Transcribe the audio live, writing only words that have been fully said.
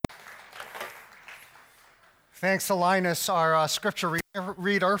Thanks, Linus, our scripture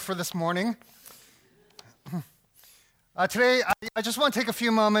reader for this morning. Today, I just want to take a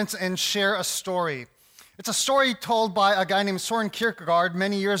few moments and share a story. It's a story told by a guy named Soren Kierkegaard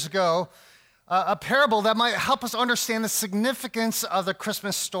many years ago, a parable that might help us understand the significance of the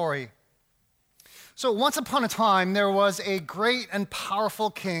Christmas story. So once upon a time, there was a great and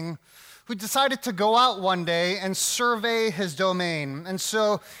powerful king who decided to go out one day and survey his domain. And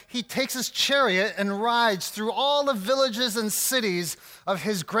so he takes his chariot and rides through all the villages and cities of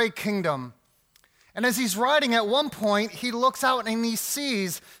his great kingdom. And as he's riding, at one point, he looks out and he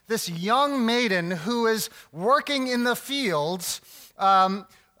sees this young maiden who is working in the fields.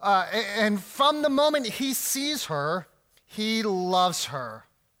 And from the moment he sees her, he loves her.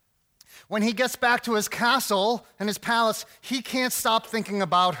 When he gets back to his castle and his palace, he can't stop thinking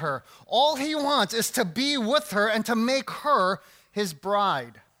about her. All he wants is to be with her and to make her his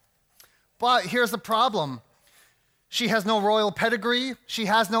bride. But here's the problem. She has no royal pedigree. She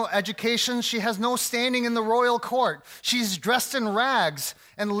has no education. She has no standing in the royal court. She's dressed in rags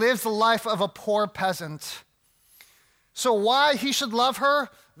and lives the life of a poor peasant. So why he should love her?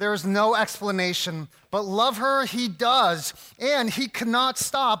 There's no explanation, but love her he does, and he cannot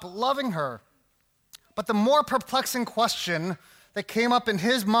stop loving her. But the more perplexing question that came up in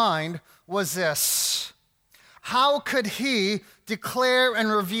his mind was this: how could he declare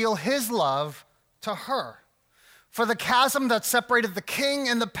and reveal his love to her? For the chasm that separated the king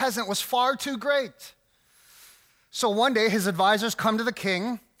and the peasant was far too great. So one day his advisors come to the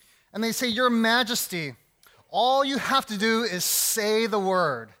king, and they say, "Your Majesty, all you have to do is say the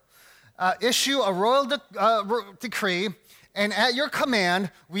word. Issue a royal decree, and at your command,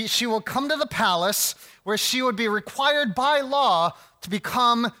 she will come to the palace where she would be required by law to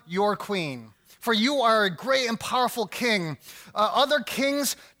become your queen. For you are a great and powerful king. Other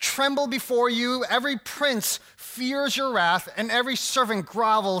kings tremble before you. Every prince fears your wrath, and every servant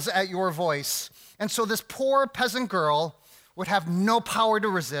grovels at your voice. And so this poor peasant girl would have no power to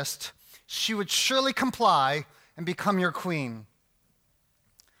resist. She would surely comply and become your queen."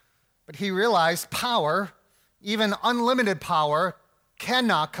 But he realized power, even unlimited power,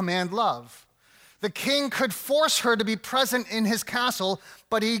 cannot command love. The king could force her to be present in his castle,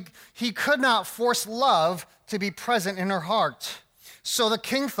 but he could not force love to be present in her heart. So the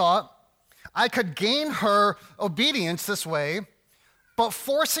king thought, I could gain her obedience this way, but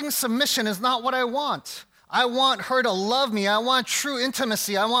forcing submission is not what I want. I want her to love me. I want true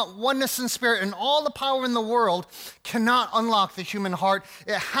intimacy. I want oneness in spirit. And all the power in the world cannot unlock the human heart.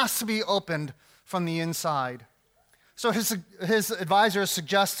 It has to be opened from the inside. So his advisors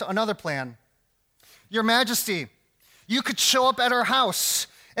suggest another plan. "Your Majesty, you could show up at her house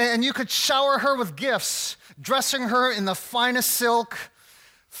and you could shower her with gifts, dressing her in the finest silk,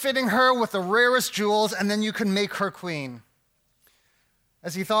 fitting her with the rarest jewels, and then you can make her queen."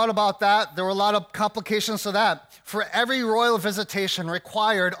 As he thought about that, there were a lot of complications to that. For every royal visitation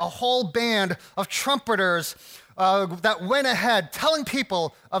required a whole band of trumpeters that went ahead telling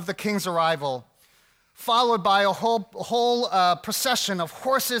people of the king's arrival, followed by a whole procession of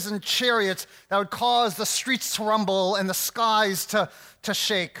horses and chariots that would cause the streets to rumble and the skies to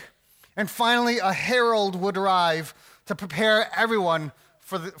shake. And finally, a herald would arrive to prepare everyone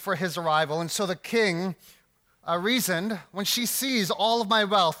for his arrival. And so the king reasoned, when she sees all of my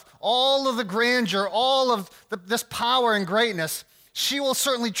wealth, all of the grandeur, all of this power and greatness, she will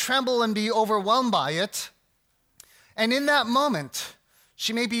certainly tremble and be overwhelmed by it. And in that moment,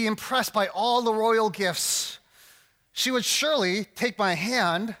 she may be impressed by all the royal gifts. She would surely take my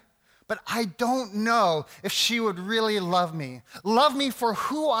hand, but I don't know if she would really love me for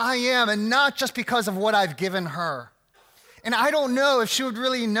who I am and not just because of what I've given her. And I don't know if she would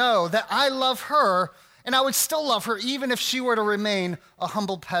really know that I love her, and I would still love her even if she were to remain a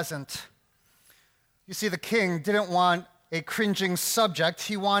humble peasant. You see, the king didn't want a cringing subject.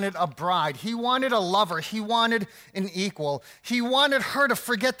 He wanted a bride. He wanted a lover. He wanted an equal. He wanted her to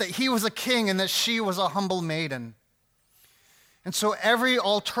forget that he was a king and that she was a humble maiden. And so every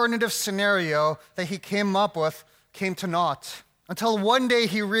alternative scenario that he came up with came to naught, until one day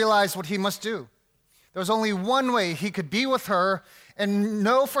he realized what he must do. There was only one way he could be with her and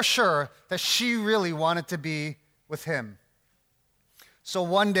know for sure that she really wanted to be with him. So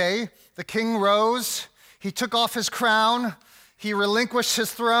one day, the king rose, he took off his crown, he relinquished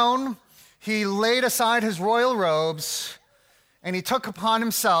his throne, he laid aside his royal robes, and he took upon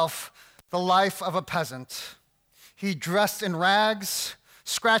himself the life of a peasant. He dressed in rags,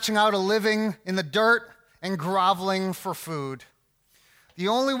 scratching out a living in the dirt and groveling for food. The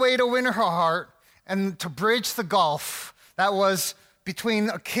only way to win her heart and to bridge the gulf, that was between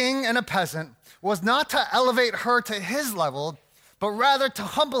a king and a peasant was not to elevate her to his level, but rather to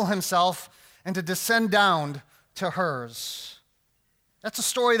humble himself and to descend down to hers. That's a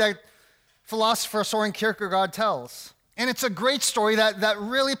story that philosopher Soren Kierkegaard tells. And it's a great story that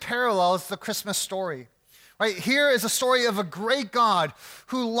really parallels the Christmas story. Right? Here is a story of a great God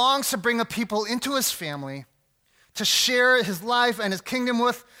who longs to bring a people into his family, to share his life and his kingdom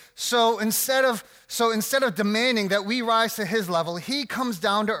with. So instead of demanding that we rise to his level, he comes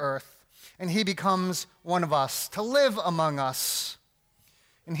down to earth and he becomes one of us, to live among us.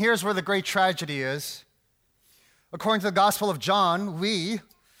 And here's where the great tragedy is. According to the Gospel of John, we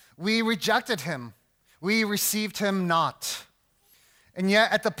rejected him. We received him not. And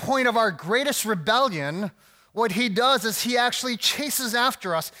yet, at the point of our greatest rebellion, what he does is he actually chases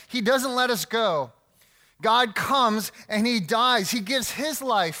after us. He doesn't let us go. God comes and he dies. He gives his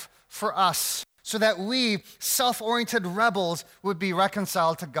life for us so that we, self-oriented rebels, would be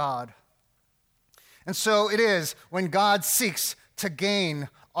reconciled to God. And so it is when God seeks to gain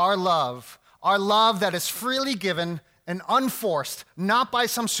our love that is freely given and unforced, not by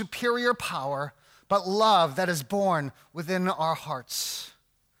some superior power, but love that is born within our hearts.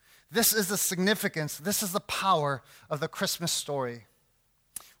 This is the significance, this is the power of the Christmas story.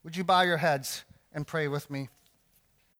 Would you bow your heads and pray with me?